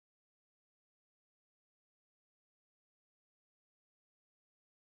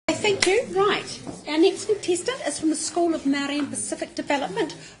Thank you. Right. Our next contestant is from the School of Māori and Pacific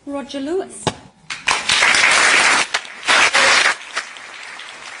Development, Roger Lewis.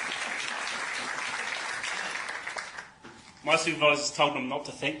 My supervisors told me not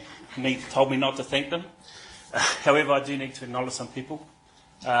to thank them. However, I do need to acknowledge some people.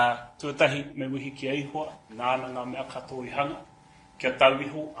 Tuatahi me wihi ki eihua, nāna ngā mea katoa I hanga, kia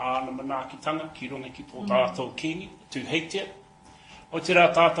tauiho āna manaakitanga, ki runga ki tō tātou kingi, tū heitia. O te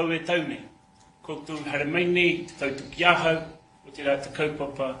rā tātou e taune, koutou hara maini, te tautu ki ahau, o te rā te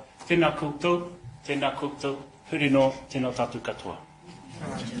kaupapa, tēnā koutou, huri no, tēnā tātou katoa.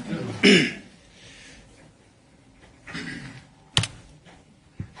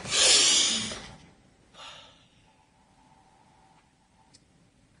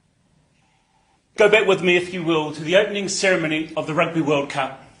 Go back with me, if you will, to the opening ceremony of the Rugby World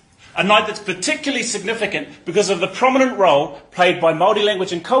Cup. A night that's particularly significant because of the prominent role played by Māori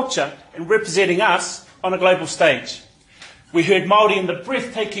language and culture in representing us on a global stage. We heard Māori in the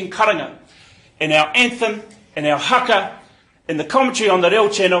breathtaking karanga, in our anthem, in our haka, in the commentary on the Reo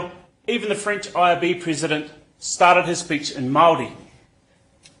Channel. Even the French IRB president started his speech in Māori.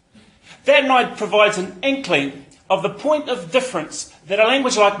 That night provides an inkling of the point of difference that a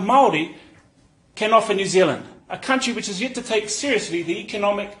language like Māori can offer New Zealand, a country which has yet to take seriously the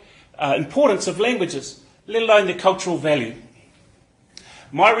economic importance of languages, let alone their cultural value.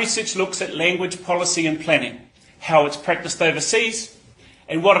 My research looks at language policy and planning, how it's practiced overseas,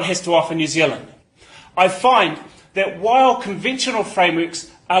 and what it has to offer New Zealand. I find that while conventional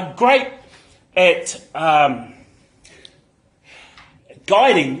frameworks are great at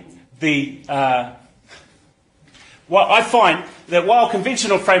guiding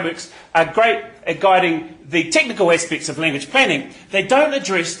the technical aspects of language planning, they don't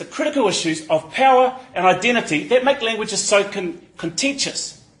address the critical issues of power and identity that make languages so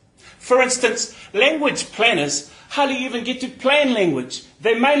contentious. For instance, language planners hardly even get to plan language.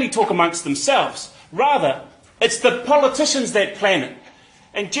 They mainly talk amongst themselves. Rather, it's the politicians that plan it,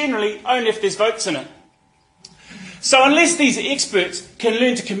 and generally only if there's votes in it. So unless these experts can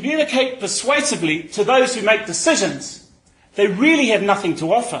learn to communicate persuasively to those who make decisions, they really have nothing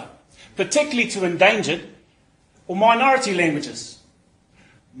to offer, particularly to endangered or minority languages.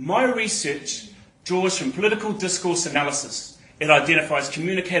 My research draws from political discourse analysis. It identifies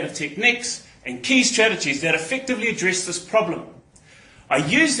communicative techniques and key strategies that effectively address this problem. I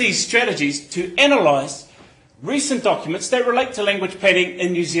use these strategies to analyse recent documents that relate to language planning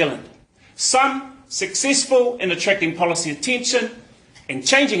in New Zealand. Some successful in attracting policy attention and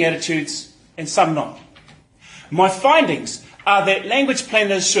changing attitudes, and some not. My findings are that language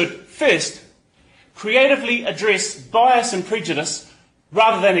planners should, first, creatively address bias and prejudice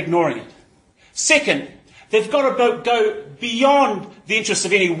rather than ignoring it. Second, they've got to go beyond the interests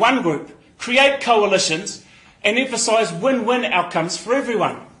of any one group, create coalitions, and emphasise win-win outcomes for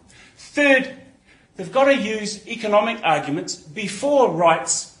everyone. Third, they've got to use economic arguments before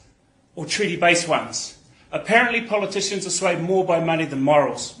rights or treaty-based ones. Apparently, politicians are swayed more by money than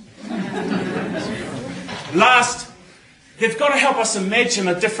morals. Last, they've got to help us imagine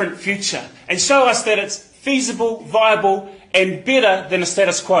a different future and show us that it's feasible, viable, and better than the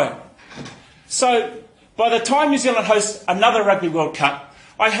status quo. So, by the time New Zealand hosts another Rugby World Cup,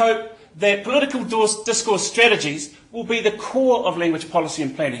 I hope that political discourse strategies will be the core of language policy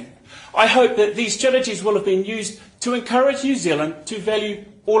and planning. I hope that these strategies will have been used to encourage New Zealand to value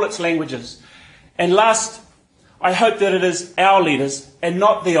all its languages. And last, I hope that it is our leaders and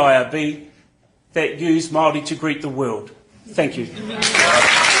not the IRB that use Māori to greet the world. Thank you.